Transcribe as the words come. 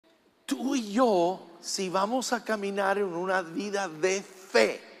tú y yo, si vamos a caminar en una vida de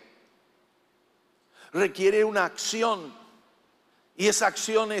fe, requiere una acción. Y esa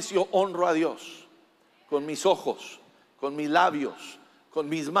acción es: yo honro a Dios con mis ojos, con mis labios, con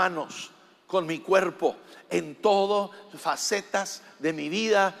mis manos, con mi cuerpo. En todas facetas de mi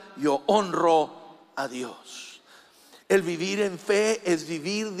vida yo honro a Dios. El vivir en fe es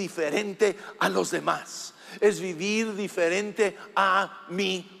vivir diferente a los demás. Es vivir diferente a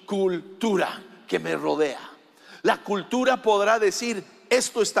mi cultura que me rodea. La cultura podrá decir: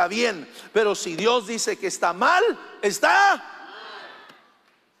 esto está bien, pero si Dios dice que está mal, está mal.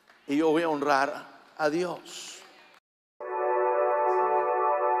 Y yo voy a honrar a Dios.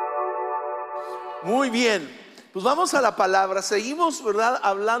 Muy bien, pues vamos a la palabra. Seguimos, ¿verdad?,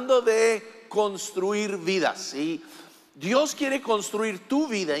 hablando de construir vidas, ¿sí? Dios quiere construir tu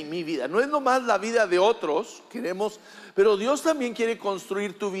vida y mi vida. No es nomás la vida de otros, queremos, pero Dios también quiere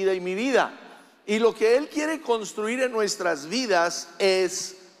construir tu vida y mi vida. Y lo que Él quiere construir en nuestras vidas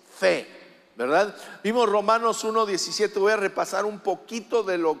es fe, ¿verdad? Vimos Romanos 1:17. Voy a repasar un poquito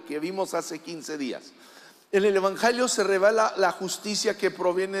de lo que vimos hace 15 días. En el Evangelio se revela la justicia que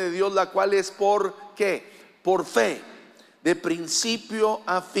proviene de Dios, la cual es ¿por qué? Por fe, de principio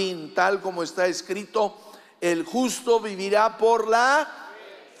a fin, tal como está escrito: el justo vivirá por la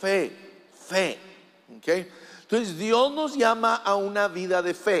fe. Fe, ¿ok? Entonces Dios nos llama a una vida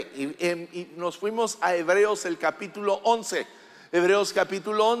de fe. Y nos fuimos a Hebreos, el capítulo 11. Hebreos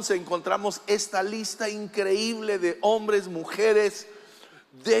capítulo 11, encontramos esta lista increíble de hombres, mujeres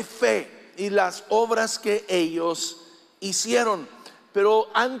de fe y las obras que ellos hicieron. Pero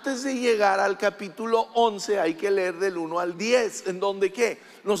antes de llegar al capítulo 11 hay que leer del 1 al 10, en donde ¿qué?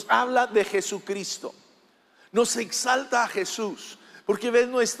 Nos habla de Jesucristo, nos exalta a Jesús, porque ves,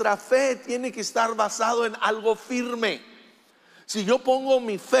 nuestra fe tiene que estar basado en algo firme. Si yo pongo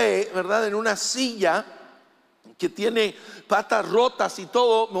mi fe, ¿verdad?, en una silla que tiene patas rotas y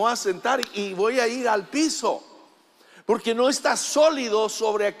todo, me voy a sentar y voy a ir al piso, porque no está sólido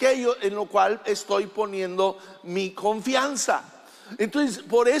sobre aquello en lo cual estoy poniendo mi confianza. Entonces,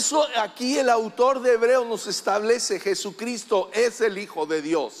 por eso aquí el autor de Hebreos nos establece: Jesucristo es el Hijo de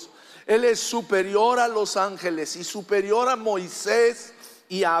Dios. Él es superior a los ángeles y superior a Moisés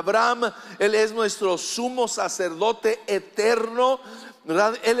y a Abraham. Él es nuestro sumo sacerdote eterno,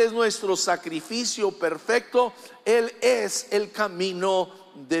 ¿verdad? Él es nuestro sacrificio perfecto. Él es el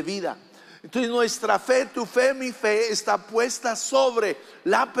camino de vida. Entonces nuestra fe, tu fe, mi fe, está puesta sobre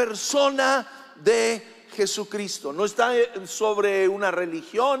la persona de Jesucristo. No está sobre una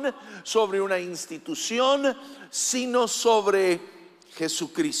religión, sobre una institución, sino sobre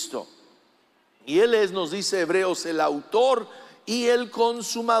Jesucristo. Y Él es, nos dice Hebreos, el autor y el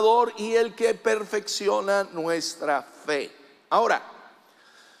consumador y el que perfecciona nuestra fe. Ahora,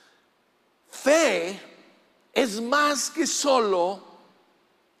 fe es más que solo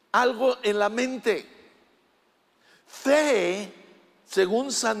algo en la mente. Fe,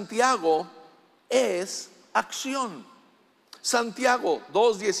 según Santiago, es acción. Santiago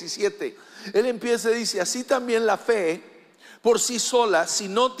 2:17, él empieza y dice: así también la fe por sí sola, si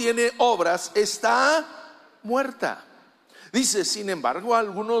no tiene obras, está muerta. Dice: sin embargo,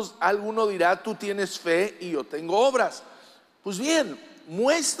 alguno dirá: tú tienes fe y yo tengo obras. Pues bien,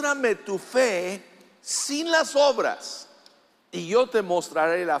 muéstrame tu fe sin las obras, y yo te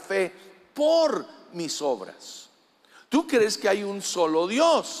mostraré la fe por mis obras. Tú crees que hay un solo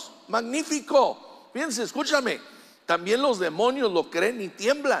Dios. Magnífico. Fíjense, escúchame, también los demonios lo creen y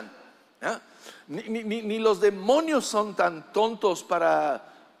tiemblan. Ni los demonios son tan tontos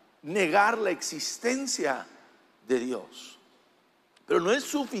para negar la existencia de Dios. Pero no es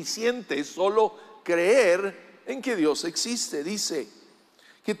suficiente solo creer en que Dios existe. Dice: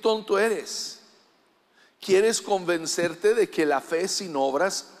 qué tonto eres. ¿Quieres convencerte de que la fe sin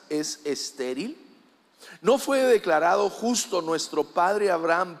obras es estéril? ¿No fue declarado justo nuestro padre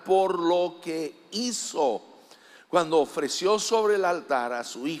Abraham por lo que hizo cuando ofreció sobre el altar a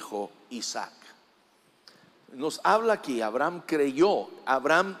su hijo Isaac? Nos habla aquí: Abraham creyó.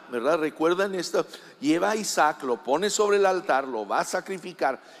 Abraham, ¿verdad? Recuerdan esto: lleva a Isaac, lo pone sobre el altar, lo va a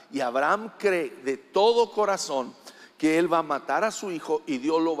sacrificar, y Abraham cree de todo corazón que él va a matar a su hijo y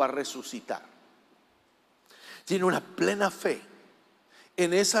Dios lo va a resucitar. Tiene una plena fe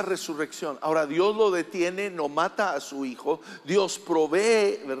en esa resurrección. Ahora, Dios lo detiene, no mata a su hijo. Dios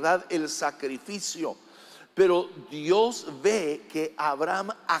provee, ¿verdad?, el sacrificio. Pero Dios ve que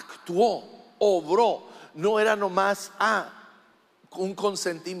Abraham actuó, obró. No era nomás un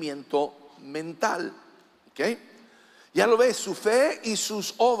consentimiento mental, ¿ok? Ya lo ves, su fe y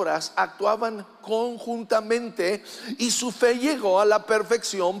sus obras actuaban conjuntamente, y su fe llegó a la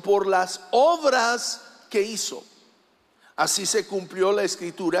perfección por las obras que hizo. Así se cumplió la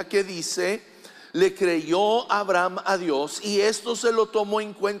escritura que dice: le creyó Abraham a Dios, y esto se lo tomó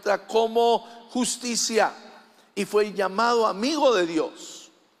en cuenta como justicia, y fue llamado amigo de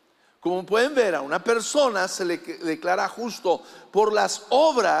Dios. Como pueden ver, a una persona se le declara justo por las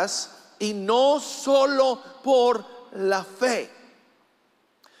obras y no solo por la fe.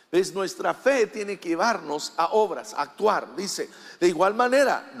 ¿Ves? Nuestra fe tiene que llevarnos a obras, a actuar. Dice: de igual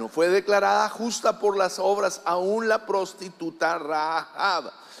manera, no fue declarada justa por las obras aún la prostituta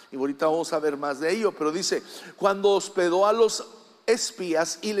Rahab. Y ahorita vamos a ver más de ello, pero dice: cuando hospedó a los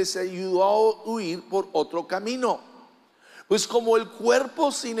espías y les ayudó a huir por otro camino. Pues como el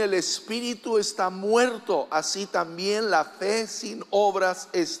cuerpo sin el espíritu está muerto, así también la fe sin obras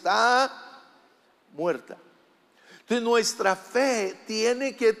está muerta. Entonces nuestra fe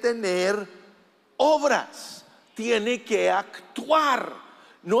tiene que tener obras, tiene que actuar.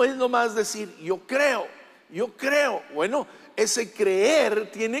 No es nomás decir yo creo. Bueno, ese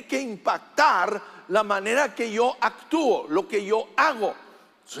creer tiene que impactar la manera que yo actúo, lo que yo hago,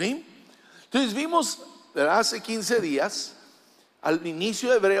 ¿sí? Entonces vimos, ¿verdad? Hace 15 días, al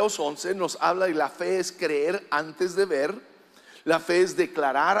inicio de Hebreos 11, nos habla de la fe es creer antes de ver, la fe es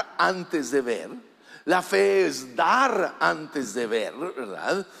declarar antes de ver, la fe es dar antes de ver,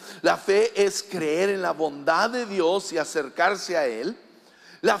 ¿verdad? La fe es creer en la bondad de Dios y acercarse a Él.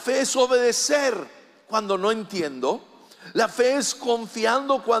 La fe es obedecer cuando no entiendo. La fe es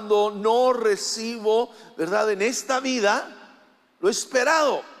confiando cuando no recibo, ¿verdad? En esta vida lo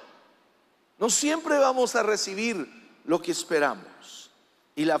esperado. No siempre vamos a recibir lo que esperamos.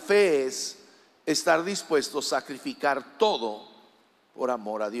 Y la fe es estar dispuesto a sacrificar todo por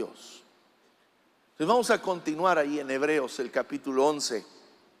amor a Dios. Entonces vamos a continuar ahí en Hebreos, el capítulo 11,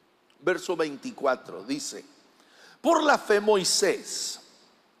 verso 24. Dice: por la fe Moisés,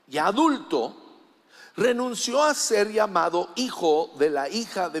 ya adulto, renunció a ser llamado hijo de la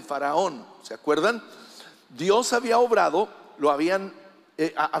hija de Faraón. ¿Se acuerdan? Dios había obrado,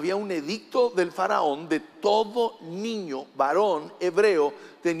 había un edicto del Faraón de todo niño varón hebreo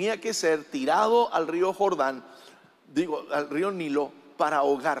tenía que ser tirado al río Jordán, al río Nilo, para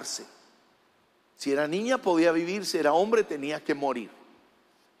ahogarse. Si era niña podía vivir, si era hombre tenía que morir,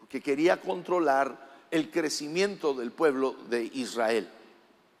 porque quería controlar el crecimiento del pueblo de Israel.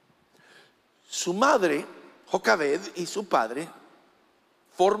 Su madre, Jocabed, y su padre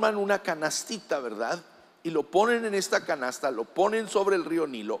forman una canastita, ¿verdad? Y lo ponen en esta canasta, lo ponen sobre el río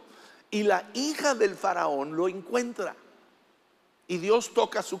Nilo, y la hija del faraón lo encuentra, y Dios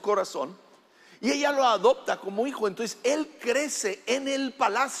toca su corazón, y ella lo adopta como hijo. Entonces él crece en el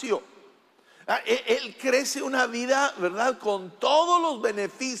palacio. Él crece una vida, ¿verdad?, con todos los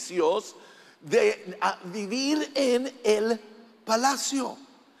beneficios de vivir en el palacio.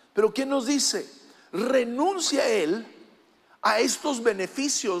 Pero ¿qué nos dice? Renuncia él a estos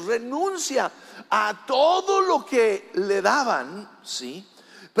beneficios, renuncia a todo lo que le daban, ¿sí?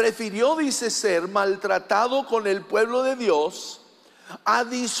 Prefirió, dice, ser maltratado con el pueblo de Dios a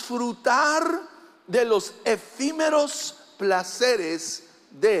disfrutar de los efímeros placeres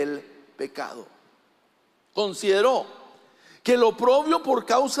del pecado. Consideró que lo propio por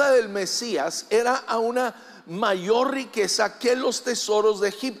causa del Mesías era a una mayor riqueza que los tesoros de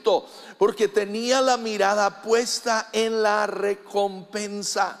Egipto, porque tenía la mirada puesta en la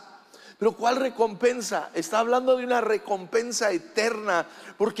recompensa. Pero ¿cuál recompensa? Está hablando de una recompensa eterna,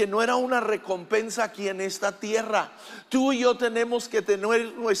 porque no era una recompensa aquí en esta tierra. Tú y yo tenemos que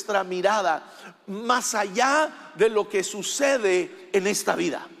tener nuestra mirada más allá de lo que sucede en esta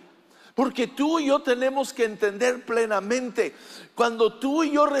vida. Porque tú y yo tenemos que entender plenamente, cuando tú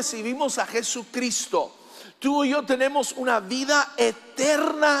y yo recibimos a Jesucristo, tú y yo tenemos una vida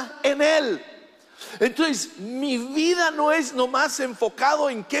eterna en Él. Entonces mi vida no es nomás enfocado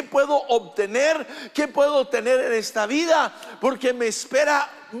en qué puedo obtener, qué puedo tener en esta vida, porque me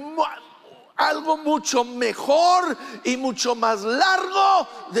espera algo mucho mejor y mucho más largo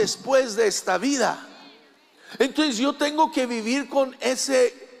después de esta vida. Entonces yo tengo que vivir con esa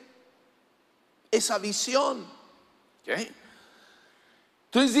visión, ¿okay?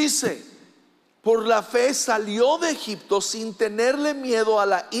 Entonces dice: por la fe salió de Egipto sin tenerle miedo a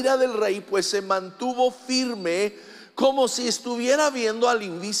la ira del rey, pues se mantuvo firme como si estuviera viendo al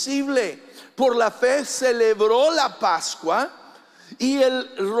invisible. Por la fe celebró la Pascua y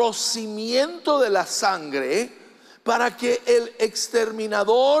el rocimiento de la sangre, para que el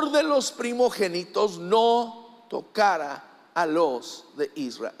exterminador de los primogénitos no tocara a los de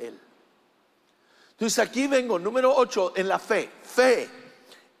Israel. Entonces aquí vengo, número 8, en la fe. Fe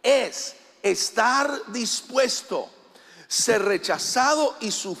es estar dispuesto, ser rechazado y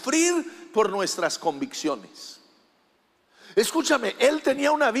sufrir por nuestras convicciones. Escúchame, él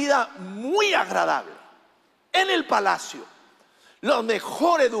tenía una vida muy agradable en el palacio, la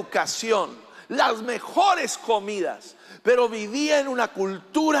mejor educación, las mejores comidas, pero vivía en una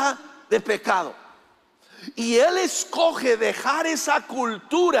cultura de pecado. Y él escoge dejar esa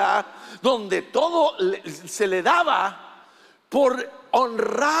cultura donde todo se le daba por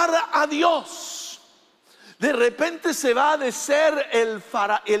honrar a Dios. De repente se va de ser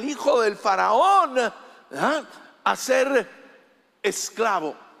el hijo del faraón, ¿ah?, a ser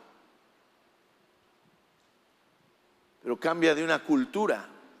esclavo. Pero cambia de una cultura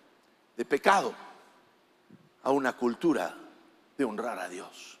de pecado a una cultura de honrar a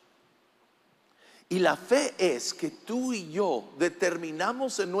Dios. Y la fe es que tú y yo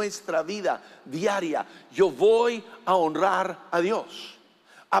determinamos en nuestra vida diaria: yo voy a honrar a Dios,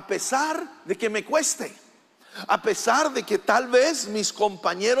 a pesar de que me cueste, a pesar de que tal vez mis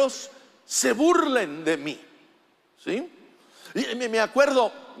compañeros se burlen de mí, ¿sí? Y me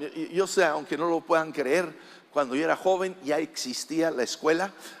acuerdo, yo sé, aunque no lo puedan creer, cuando yo era joven ya existía la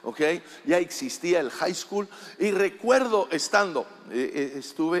escuela, ¿okay? Ya existía el high school. Y recuerdo estando,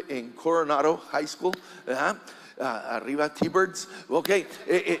 estuve en Coronado High School, arriba T-Birds, ¿okay?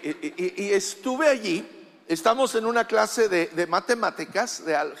 Y estuve allí. Estamos en una clase de matemáticas,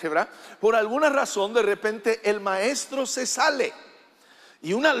 de álgebra. Por alguna razón de repente el maestro se sale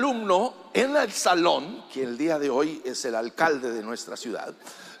y un alumno en el salón, que el día de hoy es el alcalde de nuestra ciudad,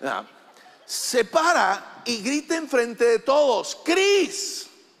 se para y grita enfrente de todos: Cris,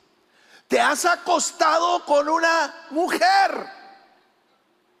 te has acostado con una mujer.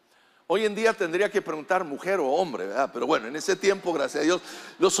 Hoy en día tendría que preguntar mujer o hombre, ¿verdad? Pero bueno, en ese tiempo, gracias a Dios,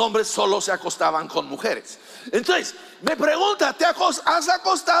 los hombres solo se acostaban con mujeres. Entonces me pregunta: ¿te has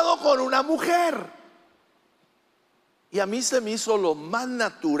acostado con una mujer? Y a mí se me hizo lo más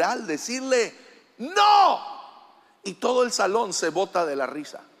natural decirle no. Y todo el salón se bota de la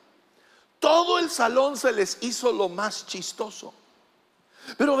risa. Todo el salón se les hizo lo más chistoso.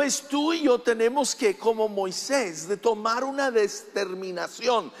 Pero ves, tú y yo tenemos que, como Moisés, de tomar una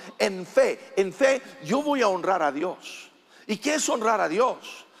determinación en fe. En fe, yo voy a honrar a Dios. ¿Y qué es honrar a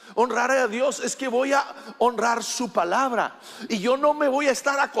Dios? Honrar a Dios es que voy a honrar su palabra. Y yo no me voy a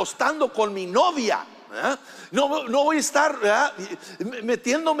estar acostando con mi novia, ¿eh? No voy a estar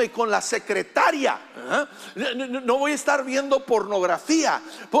metiéndome con la secretaria, no voy a estar viendo pornografía.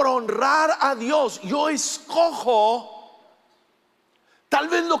 Por honrar a Dios, yo escojo tal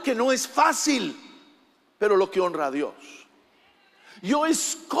vez lo que no es fácil, pero lo que honra a Dios. Yo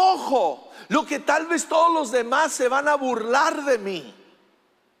escojo lo que tal vez todos los demás se van a burlar de mí,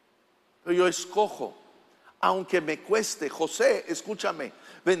 pero yo escojo, aunque me cueste. José, escúchame,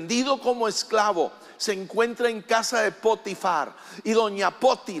 vendido como esclavo, se encuentra en casa de Potifar. Y doña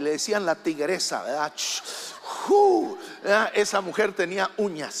Poti, le decían la tigresa, ¿verdad? Esa mujer tenía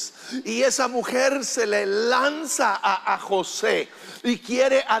uñas. Y esa mujer se le lanza a José y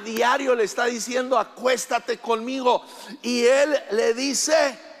quiere, a diario le está diciendo: acuéstate conmigo. Y él le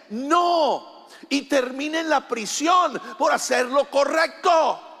dice no, y termina en la prisión por hacer lo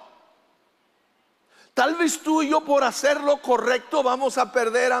correcto. Tal vez tú y yo, por hacer lo correcto, vamos a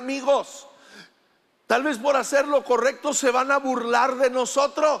perder amigos. Tal vez por hacer lo correcto se van a burlar de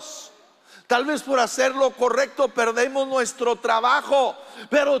nosotros. Tal vez por hacer lo correcto perdemos nuestro trabajo.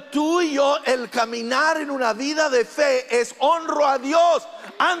 Pero tú y yo, el caminar en una vida de fe es: honro a Dios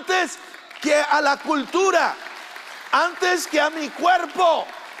antes que a la cultura, antes que a mi cuerpo.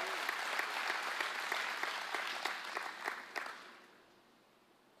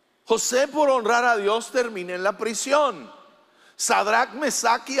 José, por honrar a Dios, termina en la prisión. Sadrach,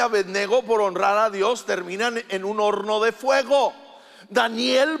 Mesach y Abednego, por honrar a Dios, terminan en un horno de fuego.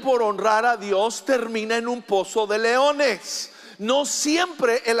 Daniel, por honrar a Dios, termina en un pozo de leones. No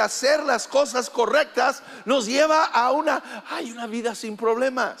siempre el hacer las cosas correctas nos lleva a una vida sin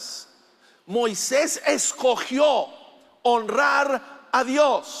problemas. Moisés escogió honrar a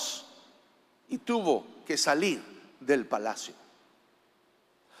Dios y tuvo que salir del palacio.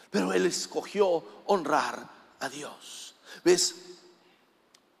 Pero él escogió honrar a Dios. ¿Ves?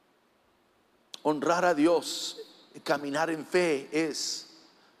 Honrar a Dios, caminar en fe es: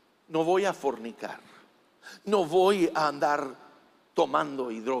 no voy a fornicar, no voy a andar tomando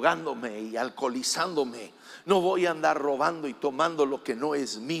y drogándome y alcoholizándome, no voy a andar robando y tomando lo que no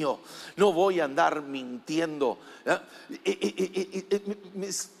es mío, no voy a andar mintiendo.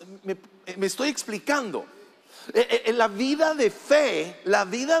 Me estoy explicando. La vida de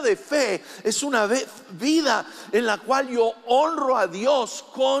fe es una vida en la cual yo honro a Dios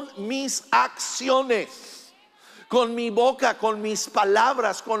con mis acciones, con mi boca, con mis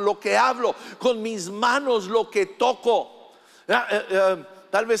palabras, con lo que hablo, con mis manos, lo que toco.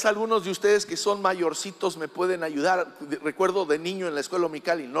 Tal vez algunos de ustedes que son mayorcitos me pueden ayudar. Recuerdo de niño en la escuela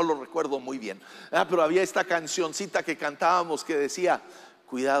dominical, y no lo recuerdo muy bien, pero había esta cancioncita que cantábamos que decía: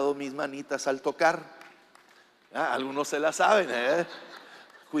 cuidado mis manitas al tocar. Algunos se la saben,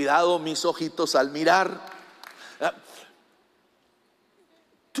 cuidado mis ojitos al mirar.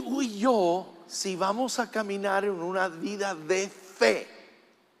 Tú y yo, si vamos a caminar en una vida de fe,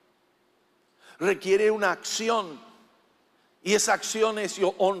 requiere una acción, y esa acción es: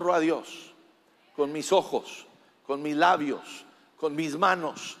 yo honro a Dios con mis ojos, con mis labios, con mis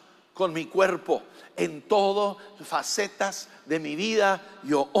manos, con mi cuerpo. En todas facetas de mi vida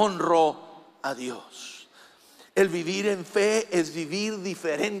yo honro a Dios. El vivir en fe es vivir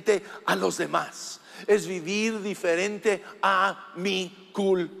diferente a los demás, es vivir diferente a mi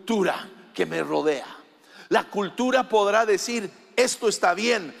cultura que me rodea. La cultura podrá decir: esto está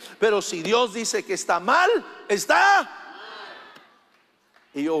bien, pero si Dios dice que está mal, está.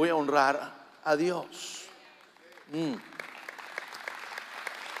 Y yo voy a honrar a Dios.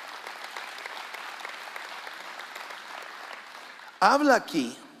 Habla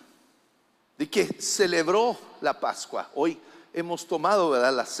aquí de que celebró la Pascua. Hoy hemos tomado,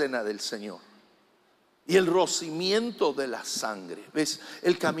 ¿verdad?, la cena del Señor y el rocimiento de la sangre. ¿Ves?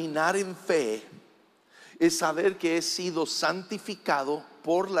 El caminar en fe es saber que he sido santificado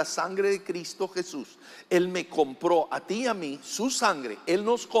por la sangre de Cristo Jesús. Él me compró, a ti y a mí, su sangre. Él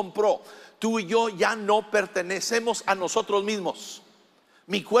nos compró. Tú y yo ya no pertenecemos a nosotros mismos.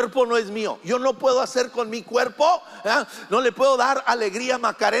 Mi cuerpo no es mío. Yo no puedo hacer con mi cuerpo, no le puedo dar alegría a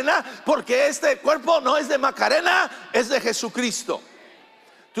Macarena, porque este cuerpo no es de Macarena, es de Jesucristo.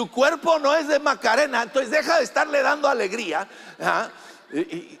 Tu cuerpo no es de Macarena, entonces deja de estarle dando alegría,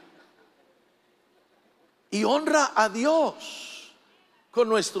 y honra a Dios con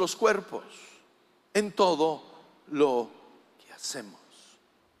nuestros cuerpos en todo lo que hacemos.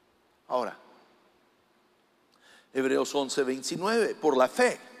 Ahora, Hebreos 11:29, por la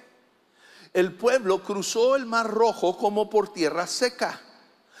fe el pueblo cruzó el mar Rojo como por tierra seca,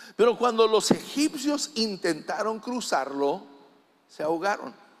 pero cuando los egipcios intentaron cruzarlo, se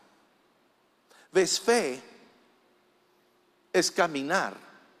ahogaron. ¿Ves? Fe es caminar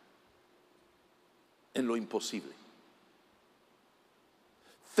en lo imposible.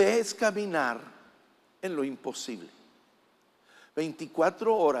 Fe es caminar en lo imposible.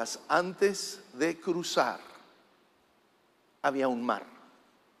 24 horas antes de cruzar había un mar,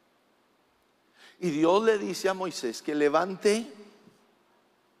 y Dios le dice a Moisés que levante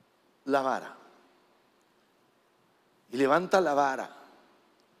la vara, y levanta la vara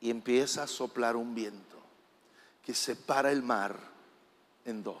y empieza a soplar un viento que separa el mar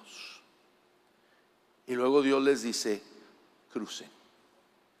en dos, y luego Dios les dice: crucen.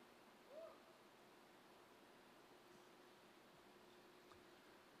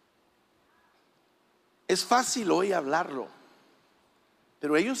 Es fácil hoy hablarlo,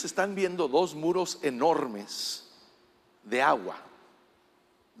 pero ellos están viendo dos muros enormes de agua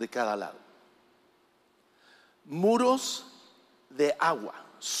de cada lado. Muros de agua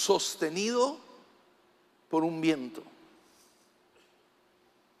sostenido por un viento.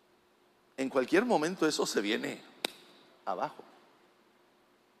 En cualquier momento eso se viene abajo.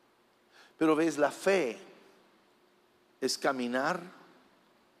 Pero ves, la fe es caminar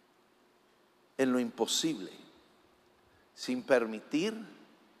en lo imposible, sin permitir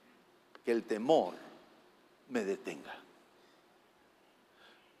que el temor me detenga.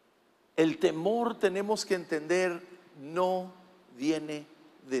 El temor, tenemos que entender, no viene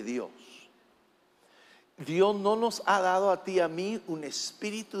de Dios. Dios no nos ha dado a ti y a mí un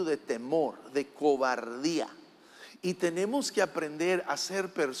espíritu de temor, de cobardía. Y tenemos que aprender a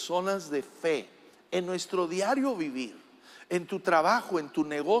ser personas de fe en nuestro diario vivir, en tu trabajo, en tu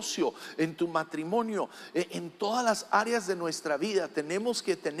negocio, en tu matrimonio, en todas las áreas de nuestra vida. Tenemos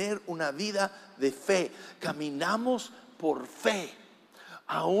que tener una vida de fe. Caminamos por fe.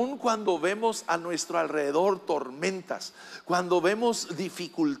 Aun cuando vemos a nuestro alrededor tormentas, cuando vemos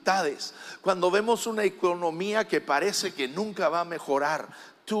dificultades, cuando vemos una economía que parece que nunca va a mejorar,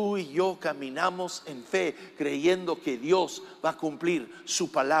 tú y yo caminamos en fe, creyendo que Dios va a cumplir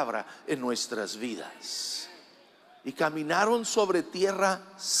su palabra en nuestras vidas. Y caminaron sobre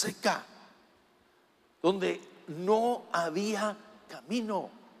tierra seca, donde no había camino.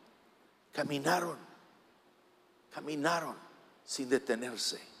 Caminaron sin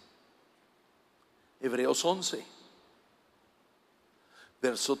detenerse. Hebreos 11,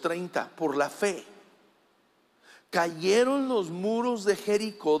 verso 30. Por la fe cayeron los muros de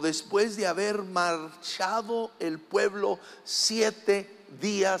Jericó después de haber marchado el pueblo 7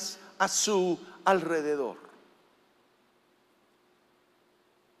 días a su alrededor.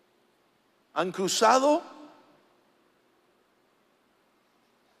 Han cruzado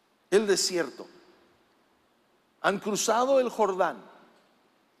el desierto, han cruzado el Jordán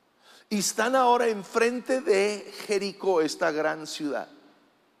y están ahora enfrente de Jericó, esta gran ciudad.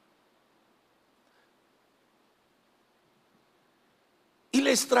 Y la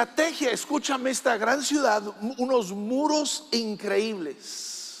estrategia, escúchame, esta gran ciudad, unos muros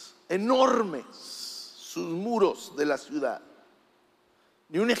increíbles, enormes, sus muros de la ciudad.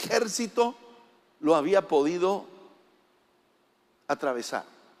 Ni un ejército lo había podido atravesar.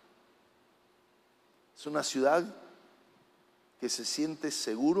 Es una ciudad que se siente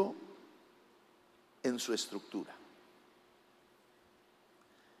seguro en su estructura.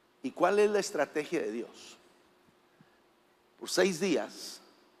 ¿Y cuál es la estrategia de Dios? Por 6 días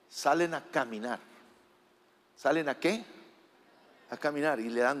salen a caminar. ¿Salen a qué? A caminar y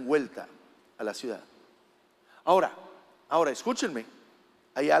le dan vuelta a la ciudad. Ahora escúchenme.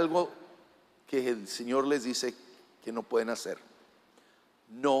 Hay algo que el Señor les dice que no pueden hacer.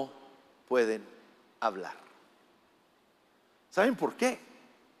 No pueden hablar. ¿Saben por qué?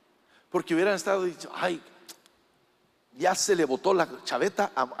 Porque hubieran estado diciendo, ay, ya se le botó la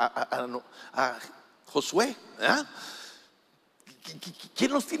chaveta a Josué, ¿eh?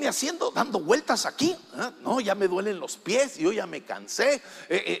 ¿Quién nos tiene haciendo? Dando vueltas aquí, ¿eh? No, ya me duelen los pies, yo ya me cansé,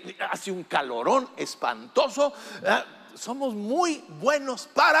 hace un calorón espantoso, ¿eh? Somos muy buenos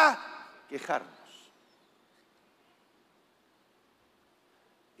para quejarnos.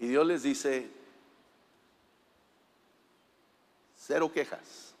 Y Dios les dice, 0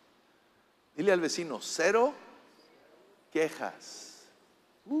 quejas. Dile al vecino, 0 quejas.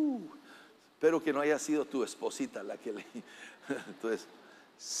 Espero que no haya sido tu esposita la que le... Entonces,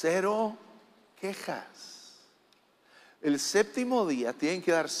 0 quejas. El 7º día tienen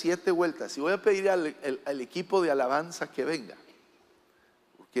que dar 7 vueltas. Y voy a pedir al equipo de alabanza que venga.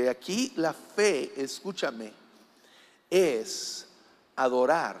 Porque aquí la fe, escúchame, es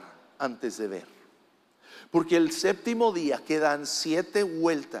adorar antes de ver. Porque el 7º día quedan 7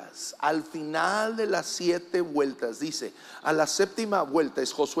 vueltas. Al final de las 7 vueltas dice, a la 7ª vuelta,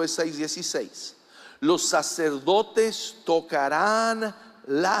 es Josué 6:16, los sacerdotes tocarán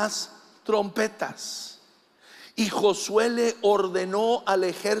las trompetas. Y Josué le ordenó al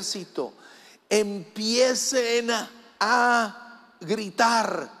ejército, empiecen a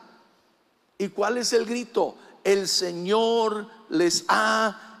gritar. ¿Y cuál es el grito? El Señor les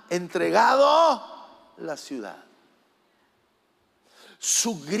ha entregado la ciudad.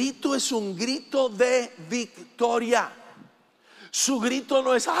 Su grito es un grito de victoria. Su grito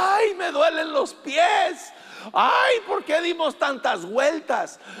no es, ay, me duelen los pies, ay, ¿por qué dimos tantas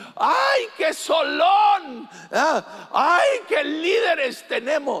vueltas? Ay, qué solón, ay, qué líderes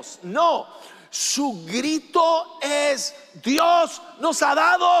tenemos. No, su grito es, Dios nos ha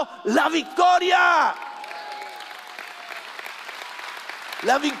dado la victoria.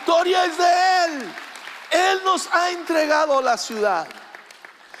 La victoria es de Él. Él nos ha entregado la ciudad.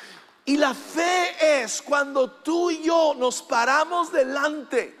 Y la fe es cuando tú y yo nos paramos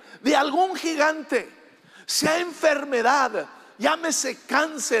delante de algún gigante, sea enfermedad, llámese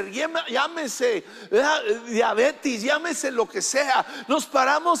cáncer, llámese diabetes, llámese lo que sea. Nos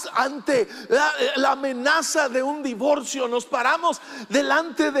paramos ante la amenaza de un divorcio, nos paramos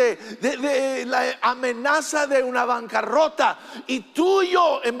delante de la amenaza de una bancarrota. Y tú y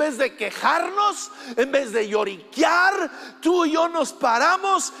yo, en vez de quejarnos, en vez de lloriquear, tú y yo nos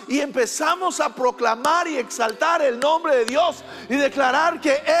paramos y empezamos a proclamar y exaltar el nombre de Dios y declarar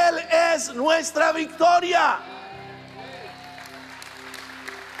que Él es nuestra victoria.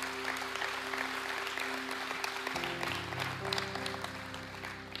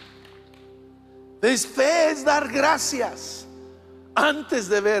 Fe es dar gracias antes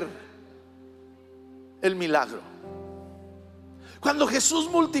de ver el milagro. Cuando Jesús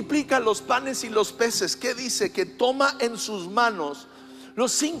multiplica los panes y los peces, ¿qué dice? Que toma en sus manos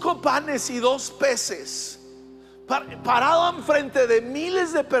los 5 panes y 2 peces, parado enfrente de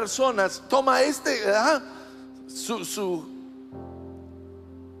miles de personas. Toma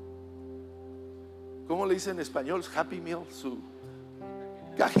 ¿cómo le dice en español? Happy Meal, su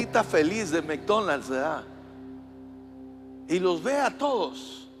cajita feliz de McDonald's, ¿verdad? Y los ve a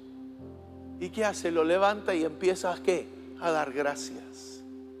todos. ¿Y qué hace? Lo levanta y empieza a dar gracias.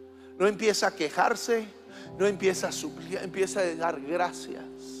 No empieza a quejarse, no empieza a suplicar, empieza a dar gracias.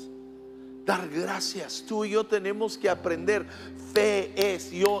 Dar gracias. Tú y yo tenemos que aprender. Fe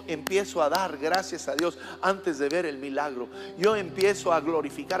es, yo empiezo a dar gracias a Dios antes de ver el milagro. Yo empiezo a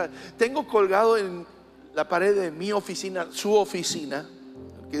glorificar. Tengo colgado en la pared de mi oficina, su oficina,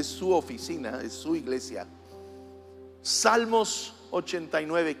 que es su oficina, es su iglesia, Salmos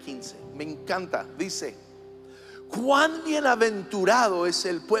 89:15. Me encanta. Dice: cuán bienaventurado es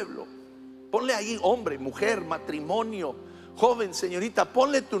el pueblo. Ponle ahí hombre, mujer, matrimonio, joven, señorita,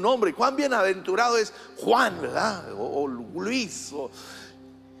 ponle tu nombre. Cuán bienaventurado es Juan, ¿verdad? O Luis,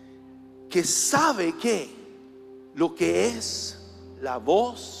 que sabe que lo que es la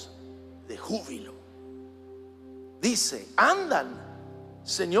voz de júbilo. Dice: andan,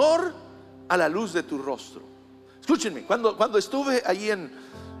 Señor, a la luz de tu rostro. Escúchenme, cuando estuve allí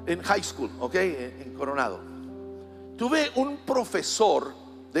en high school, en Coronado, tuve un profesor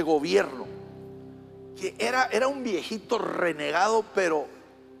de gobierno que era un viejito renegado, pero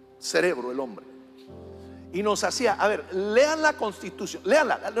cerebro el hombre. Y nos hacía, a ver, lean la Constitución,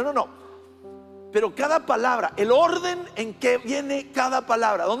 léanla, no, pero cada palabra, el orden en que viene cada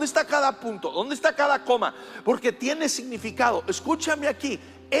palabra, dónde está cada punto, dónde está cada coma, porque tiene significado. Escúchame aquí,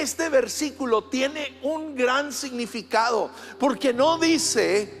 este versículo tiene un gran significado, porque no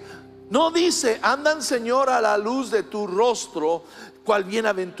dice, andan, Señor, a la luz de tu rostro, cual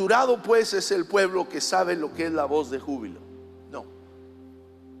bienaventurado pues es el pueblo que sabe lo que es la voz de júbilo. No.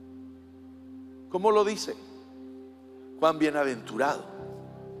 ¿Cómo lo dice? Cuán bienaventurado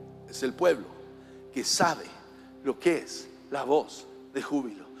es el pueblo que sabe lo que es la voz de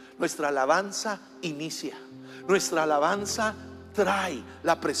júbilo. Nuestra alabanza inicia, nuestra alabanza trae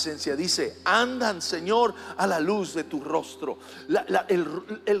la presencia. Dice: andan, Señor, a la luz de tu rostro.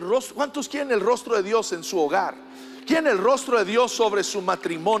 El rostro. ¿Cuántos quieren el rostro de Dios en su hogar? ¿Quieren el rostro de Dios sobre su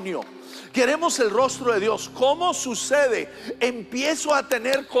matrimonio? Queremos el rostro de Dios. ¿Cómo sucede? Empiezo a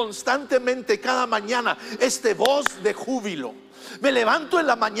tener constantemente cada mañana voz de júbilo. Me levanto en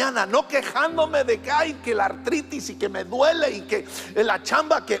la mañana no quejándome de que la artritis y que me duele y que la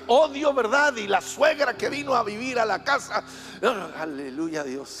chamba que odio, ¿verdad? Y la suegra que vino a vivir a la casa. Aleluya,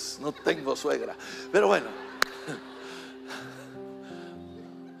 Dios, no tengo suegra, pero bueno.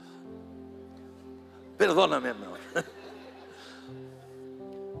 Perdóname, amor.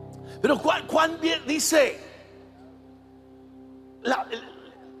 Pero cuán bien dice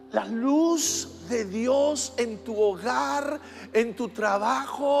la luz de Dios en tu hogar, en tu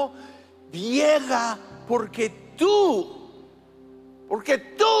trabajo, llega porque tú,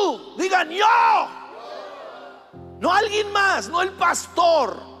 digan yo, no alguien más, no el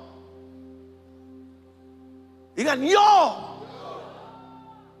pastor, digan yo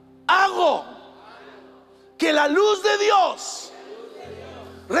hago que la luz de Dios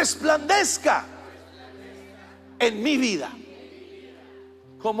resplandezca en mi vida.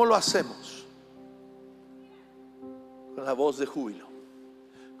 ¿Cómo lo hacemos? Con la voz de júbilo.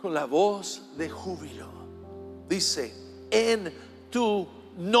 Con la voz de júbilo. Dice: en tu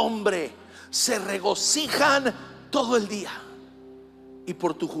nombre se regocijan todo el día, y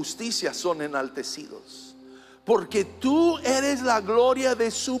por tu justicia son enaltecidos. Porque tú eres la gloria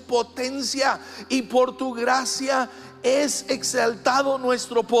de su potencia, y por tu gracia es exaltado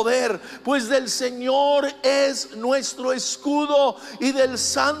nuestro poder. Pues del Señor es nuestro escudo, y del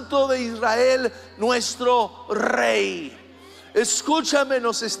Santo de Israel nuestro Rey. Escúchame,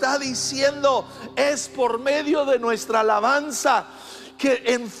 nos está diciendo: es por medio de nuestra alabanza, que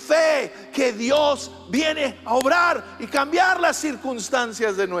en fe, que Dios viene a obrar y cambiar las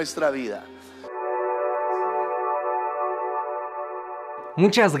circunstancias de nuestra vida.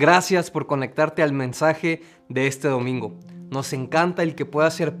 Muchas gracias por conectarte al mensaje de este domingo. Nos encanta el que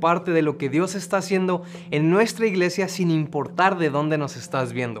puedas ser parte de lo que Dios está haciendo en nuestra iglesia, sin importar de dónde nos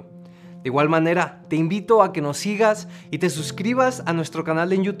estás viendo. De igual manera, te invito a que nos sigas y te suscribas a nuestro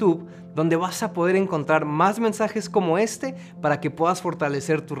canal en YouTube, donde vas a poder encontrar más mensajes como este para que puedas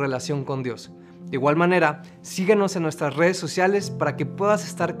fortalecer tu relación con Dios. De igual manera, síguenos en nuestras redes sociales para que puedas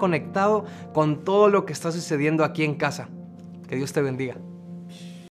estar conectado con todo lo que está sucediendo aquí en casa. Que Dios te bendiga.